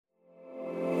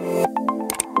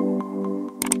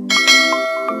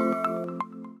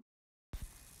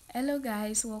Hello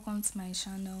guys, welcome to my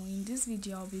channel. In this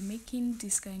video I'll be making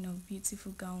this kind of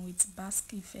beautiful gown with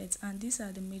basque effect, and these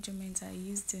are the measurements I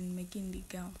used in making the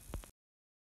gown.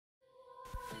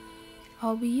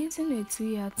 I'll be using a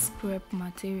 2-yard crepe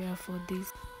material for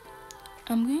this.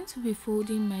 I'm going to be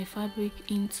folding my fabric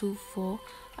into 4.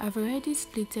 I've already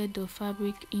splitted the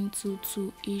fabric into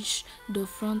 2 each, the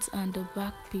front and the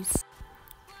back piece.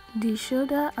 The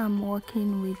shoulder I'm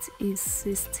working with is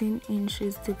 16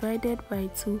 inches divided by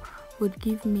 2 would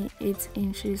give me 8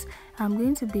 inches. I'm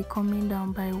going to be coming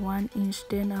down by 1 inch,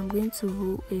 then I'm going to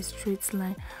rule a straight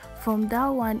line. From that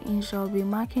 1 inch I'll be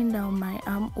marking down my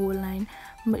armhole line.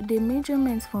 The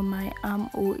measurement for my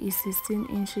armhole is 16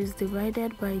 inches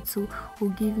divided by 2 will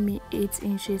give me 8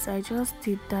 inches. I just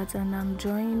did that and I'm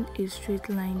drawing a straight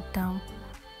line down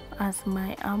as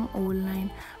my armhole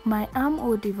line. My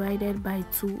armhole divided by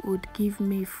 2 would give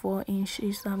me 4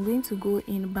 inches. So I'm going to go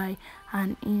in by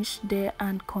an inch there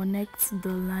and connect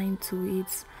the line to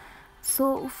it.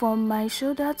 So from my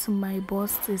shoulder to my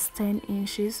bust is 10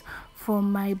 inches.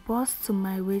 From my bust to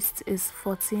my waist is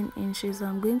 14 inches.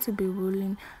 I'm going to be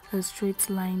rolling a straight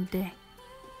line there.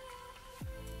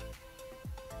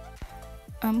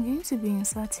 I'm going to be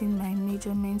inserting my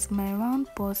measurements. My round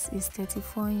bust is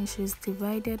 34 inches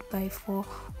divided by 4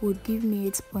 would give me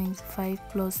 8.5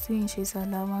 plus 2 inches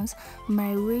allowance.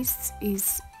 My waist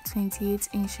is 28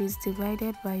 inches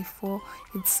divided by 4,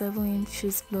 it's 7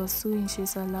 inches plus 2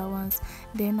 inches allowance.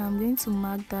 Then I'm going to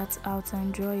mark that out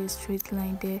and draw a straight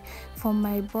line there. For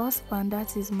my bust band,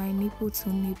 that is my nipple to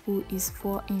nipple, is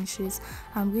 4 inches.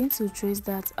 I'm going to trace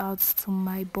that out to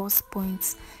my bust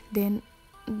point. Then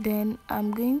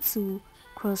I'm going to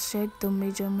cross-check the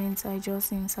measurements I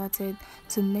just inserted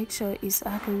to make sure it's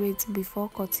accurate before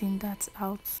cutting that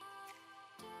out.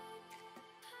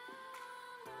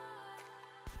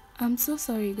 I'm so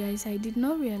sorry guys, I did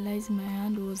not realize my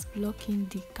hand was blocking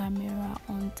the camera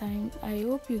on time. I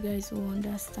hope you guys will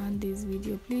understand this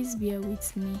video. Please bear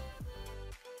with me.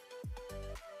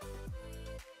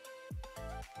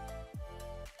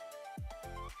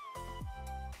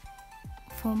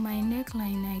 For my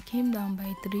neckline, I came down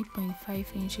by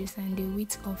 3.5 inches and a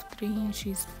width of 3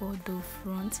 inches for the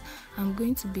front. I'm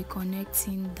going to be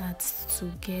connecting that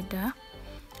together.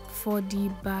 For the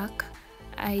back,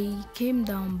 I came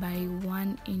down by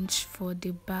 1 inch for the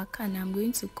back and I'm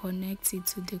going to connect it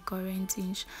to the current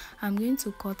inch. I'm going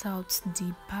to cut out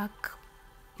the back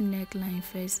neckline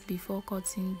first before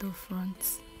cutting the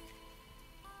front.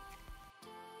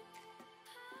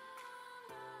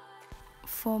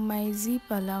 For my zip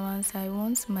allowance, I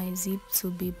want my zip to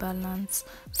be balanced,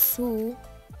 so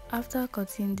after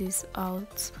cutting this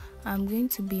out, I'm going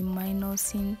to be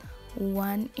minusing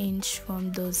 1 inch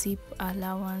from the zip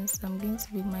allowance. I'm going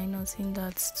to be minusing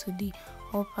that to the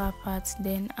upper part,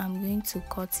 then I'm going to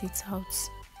cut it out.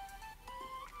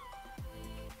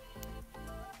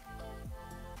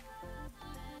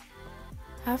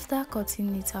 After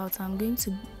cutting it out, I'm going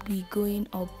to be going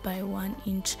up by 1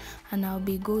 inch and I'll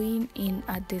be going in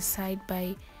at the side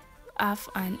by half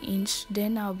an inch.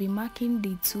 Then I'll be marking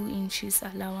the 2 inches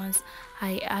allowance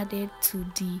I added to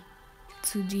the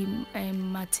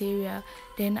material.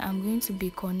 Then I'm going to be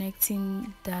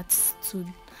connecting that to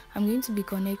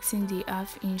the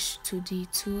half inch to the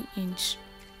 2 inch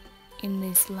in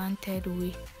a slanted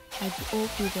way. I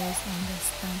hope you guys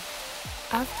understand.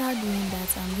 After doing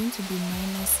that, I'm going to be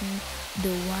minusing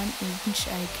the 1 inch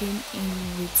I came in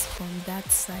with from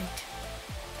that side.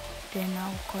 Then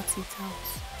I'll cut it out.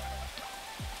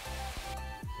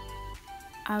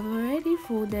 I've already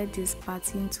folded this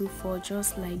part into 4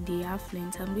 just like the half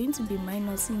length. I'm going to be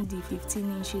minusing the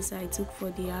 15 inches I took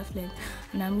for the half length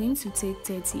and I'm going to take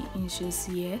 30 inches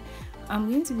here. I'm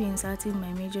going to be inserting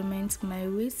my measurements. My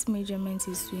waist measurement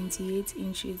is 28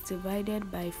 inches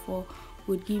divided by 4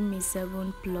 would give me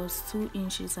 7 plus 2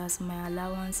 inches as my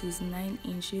allowance is 9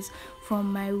 inches.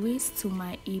 From my waist to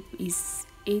my hip is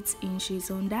 8 inches.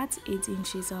 On that 8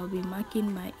 inches, I'll be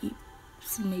marking my hip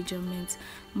measurement.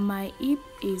 My hip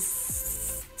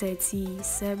is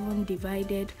 37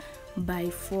 divided by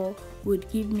 4 would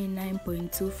give me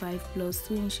 9.25 plus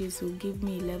 2 inches will give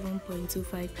me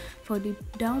 11.25. For the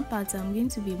down part, I'm going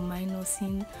to be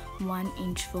minusing 1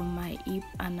 inch from my hip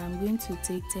and I'm going to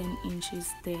take 10 inches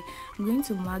there. I'm going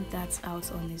to mark that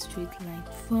out on a straight line.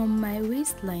 From my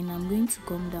waistline, I'm going to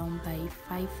come down by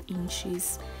 5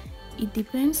 inches. It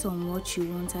depends on what you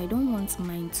want. I don't want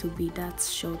mine to be that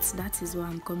short. That is why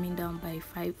I'm coming down by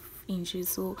 5 inches.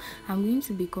 So I'm going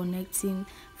to be connecting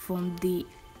from the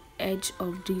edge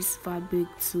of this fabric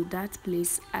to that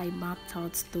place I marked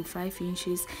out the 5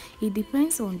 inches. It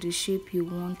depends on the shape you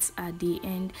want at the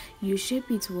end. You shape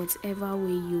it whatever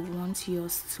way you want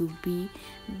yours to be.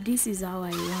 This is how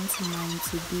I want mine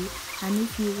to be, and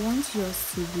if you want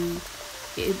yours to be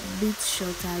a bit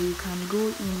shorter, you can go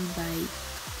in by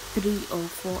 3 or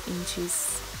 4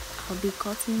 inches. I'll be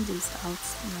cutting this out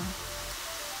now.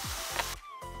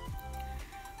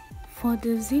 For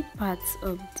the zip part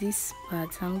of this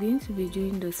part, I'm going to be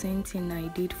doing the same thing I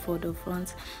did for the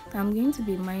front. I'm going to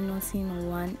be minusing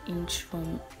 1 inch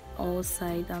from all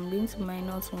sides. I'm going to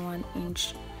minus 1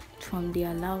 inch from the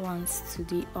allowance to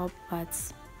the up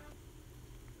parts.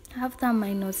 After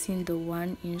minusing the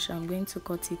 1 inch, I'm going to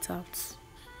cut it out.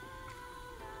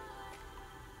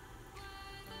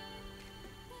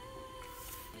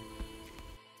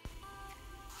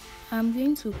 I'm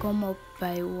going to come up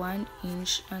by 1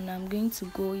 inch and I'm going to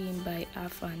go in by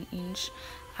half an inch.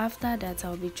 After that,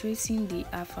 I'll be tracing the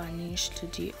half an inch to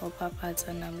the upper part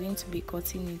and I'm going to be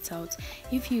cutting it out.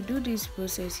 If you do this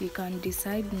process, you can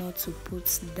decide not to put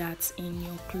that in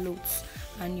your clothes,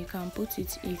 and you can put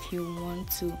it if you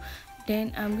want to.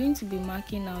 Then I'm going to be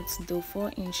marking out the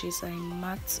 4 inches I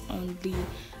marked on the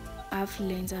half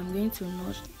length. I'm going to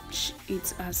notch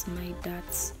it as my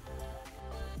darts.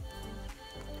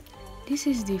 This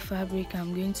is the fabric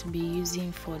I'm going to be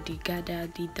using for the gather,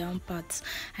 the down parts.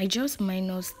 I just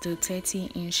minused the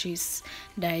 30 inches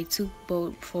that I took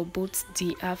for both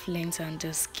the half length and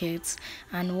the skirt,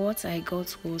 and what I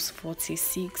got was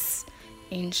 46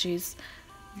 inches.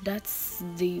 That's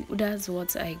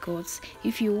what I got.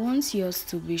 If you want yours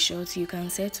to be short, you can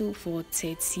settle for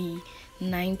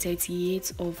 39,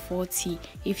 38 or 40.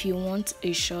 If you want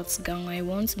a short gown, I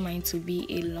want mine to be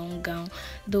a long gown.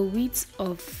 The width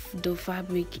of the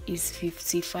fabric is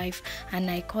 55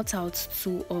 and I cut out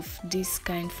 2 of this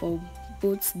kind for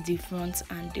both the front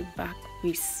and the back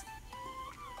waist.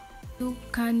 You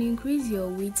can increase your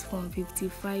width from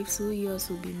 55 so yours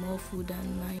will be more full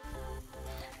than mine.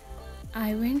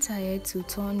 I went ahead to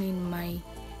turn in my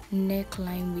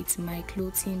neckline with my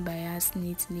clothing bias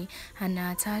neatly and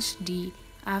I attached the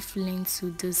half length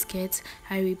to the skirt.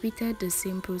 I repeated the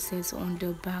same process on the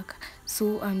back,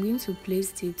 so I'm going to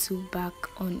place the 2 back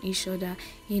on each other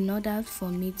in order for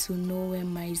me to know where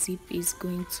my zip is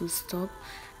going to stop.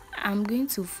 I'm going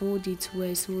to fold it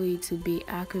well so it will be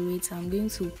accurate. I'm going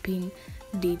to pin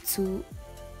the two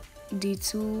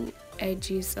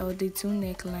edges or the 2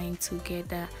 neckline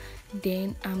together.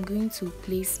 Then I'm going to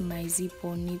place my zip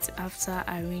on it after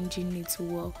arranging it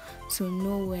well to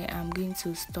know where I'm going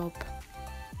to stop.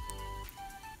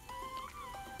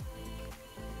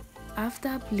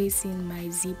 After placing my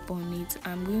zip on it,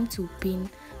 I'm going to pin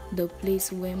the place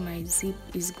where my zip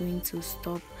is going to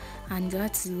stop, and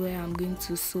that is where I'm going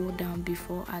to sew down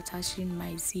before attaching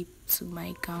my zip to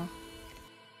my gown.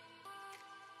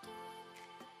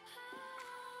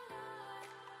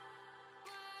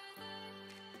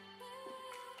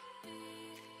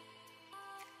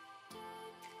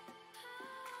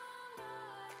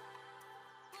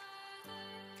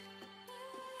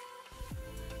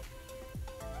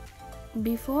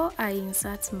 Before I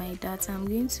insert my dart, I'm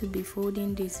going to be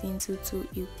folding this into 2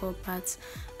 equal parts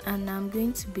and I'm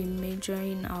going to be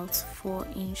measuring out 4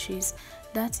 inches.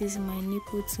 That is my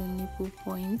nipple to nipple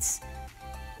points.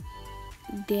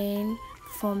 Then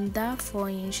from that 4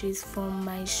 inches, from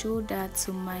my shoulder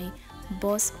to my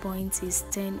bust point is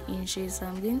 10 inches.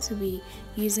 I'm going to be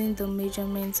using the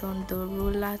measurement on the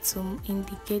ruler to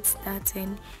indicate that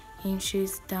 10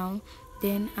 inches down.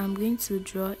 Then I'm going to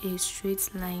draw a straight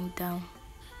line down.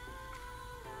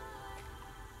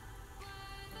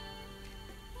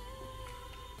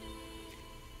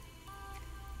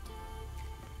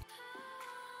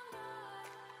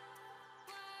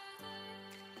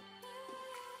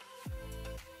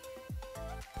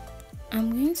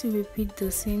 I'm going to repeat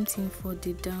the same thing for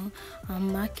the down.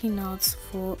 I'm marking out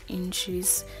 4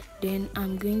 inches, then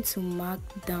I'm going to mark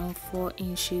down 4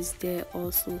 inches there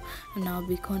also, and I'll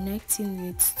be connecting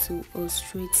it to a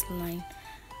straight line.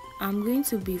 I'm going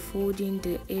to be folding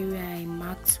the area I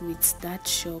marked with that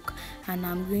chalk and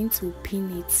I'm going to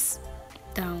pin it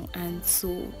down and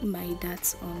sew my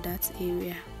darts on that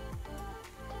area.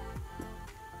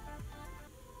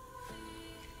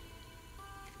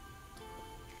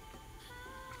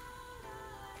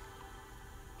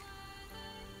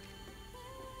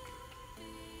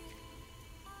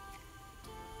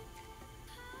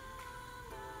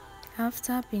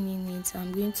 After pinning it,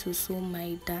 I'm going to sew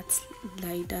my darts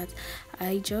like that.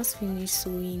 I just finished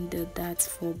sewing the darts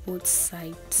for both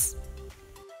sides.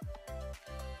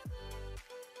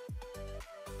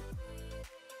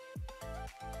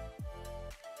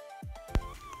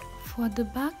 For the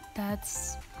back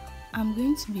darts, I'm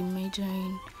going to be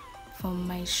measuring from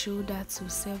my shoulder to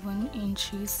 7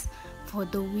 inches. For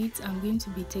the width, I'm going to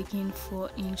be taking 4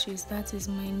 inches. That is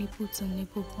my nipple to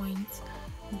nipple point.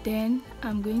 Then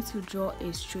I'm going to draw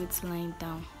a straight line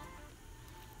down.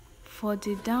 For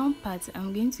the down part,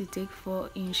 I'm going to take 4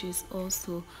 inches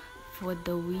also for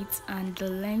the width, and the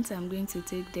length I'm going to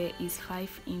take there is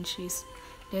 5 inches.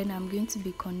 Then I'm going to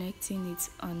be connecting it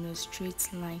on a straight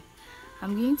line.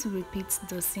 I'm going to repeat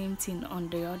the same thing on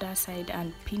the other side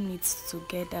and pin it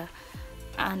together,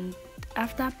 and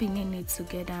after pinning it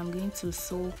together, I'm going to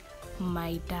sew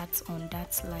my dart on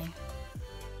that line.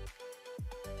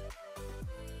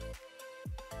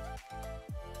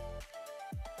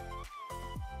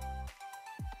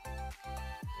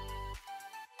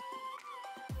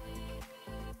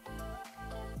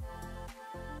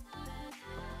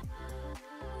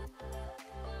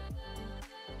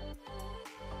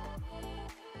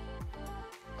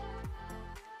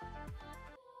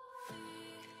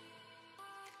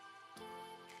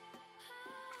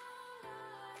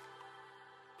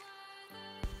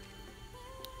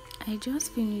 I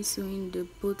just finished sewing the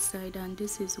both side, and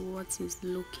this is what it's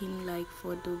looking like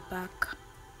for the back.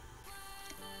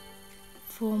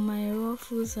 For my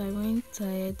ruffles, I went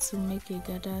ahead to make a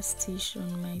gather stitch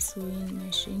on my sewing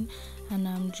machine, and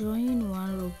I'm drawing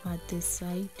one rope at the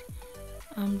side.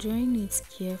 I'm drawing it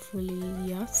carefully.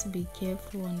 You have to be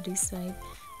careful on this side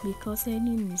because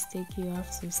any mistake you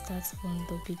have to start from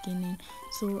the beginning.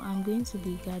 So I'm going to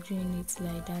be gathering it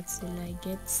like that till I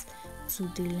get to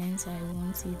the length I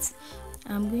want it.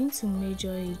 I'm going to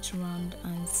measure it round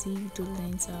and see the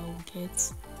length I will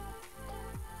get.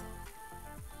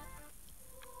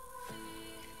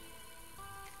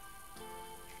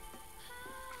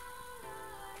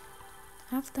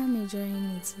 After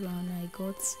measuring it round, I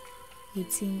got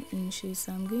 18 inches.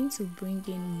 I'm going to bring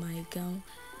in my gown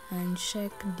and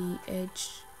check the edge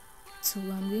too.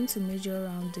 I'm going to measure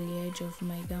around the edge of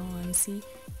my gown and see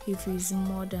if it's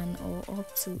more than or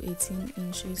up to 18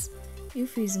 inches.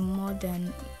 If it's more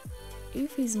than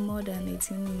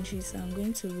 18 inches, I'm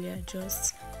going to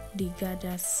readjust the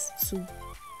gathers to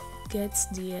get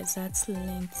the exact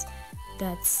length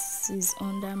that is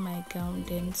under my gown,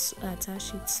 then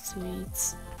attach it to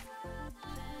it.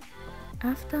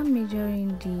 After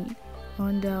measuring the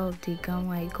under of the gown,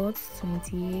 I got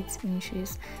 28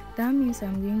 inches. That means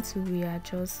I'm going to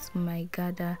readjust my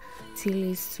gather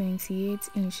till it's 28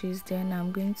 inches, then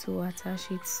I'm going to attach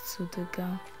it to the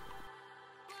gown.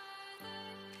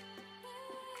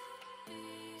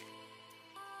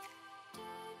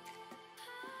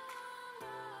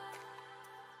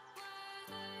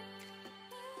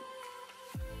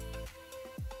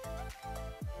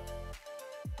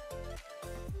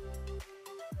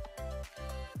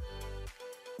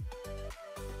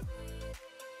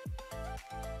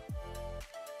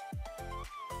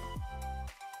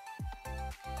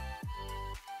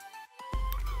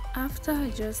 After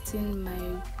adjusting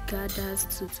my gathers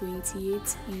to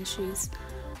 28 inches,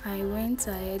 I went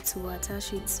ahead to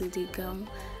attach it to the gown.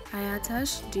 I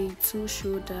attached the two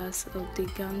shoulders of the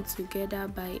gown together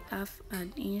by half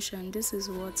an inch, and this is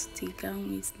what the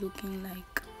gown is looking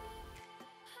like.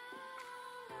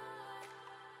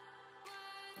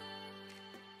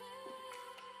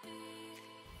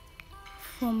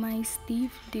 For my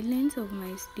sleeve, the length of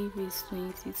my sleeve is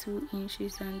 22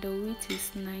 inches and the width is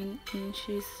 9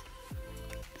 inches.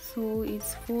 So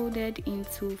it's folded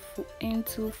into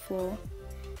 4.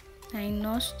 I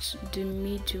notched the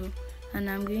middle and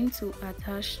I'm going to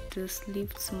attach the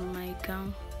sleeve to my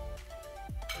gown.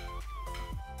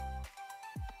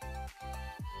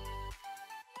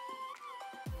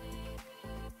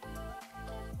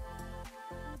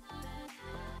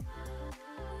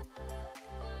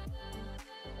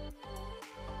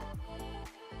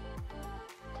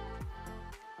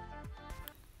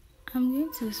 I'm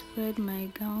going to spread my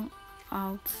gown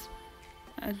out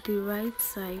at the right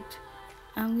side.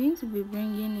 I'm going to be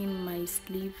bringing in my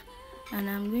sleeve and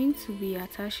I'm going to be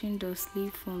attaching the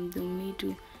sleeve from the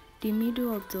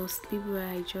middle of the sleeve where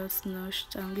I just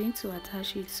notched. I'm going to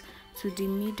attach it to the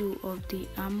middle of the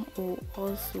armhole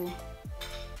also.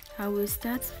 I will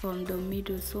start from the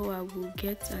middle so I will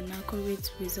get an accurate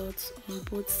result on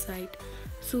both sides.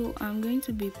 So I'm going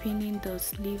to be pinning the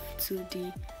sleeve to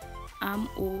the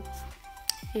armhole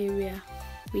area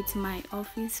with my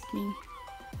office pin.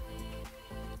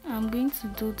 I'm going to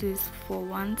do this for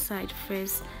one side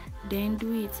first, then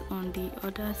do it on the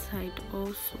other side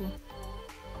also,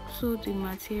 so the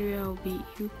material will be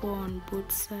equal on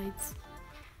both sides.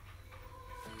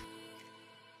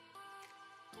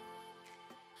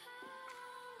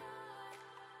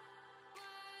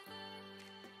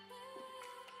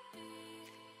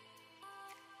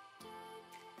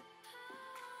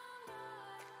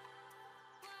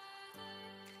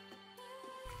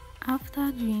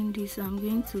 After doing this, I'm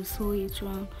going to sew it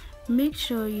round. Make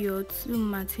sure your two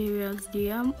materials,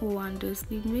 the armhole and the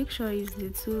sleeve, make sure it's the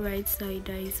two right side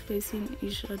that is facing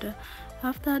each other.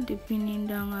 After the pinning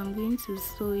down, I'm going to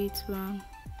sew it round.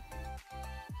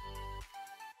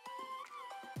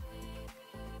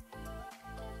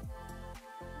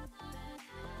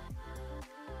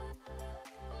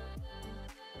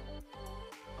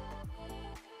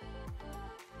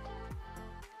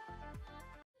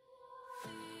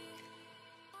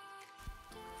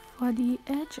 For the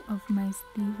edge of my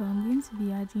sleeve, I'm going to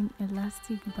be adding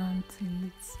elastic band to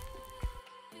it.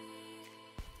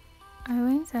 I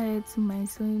went ahead to my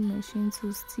sewing machine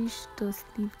to stitch the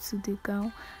sleeve to the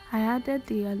gown. I added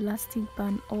the elastic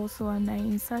band also, and I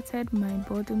inserted my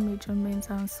body measurements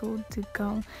and sewed the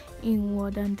gown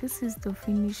inward, and this is the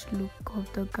finished look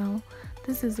of the gown.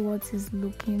 This is what it's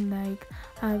looking like.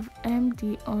 I've hemmed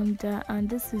the under, and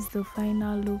this is the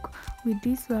final look. With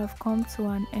this, we have come to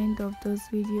an end of this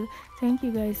video. Thank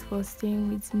you guys for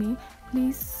staying with me.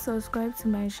 Please subscribe to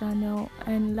my channel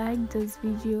and like this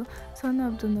video. Turn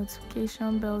up the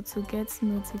notification bell to get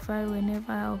notified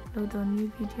whenever I upload a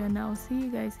new video, and I'll see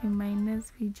you guys in my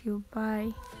next video.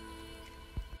 Bye.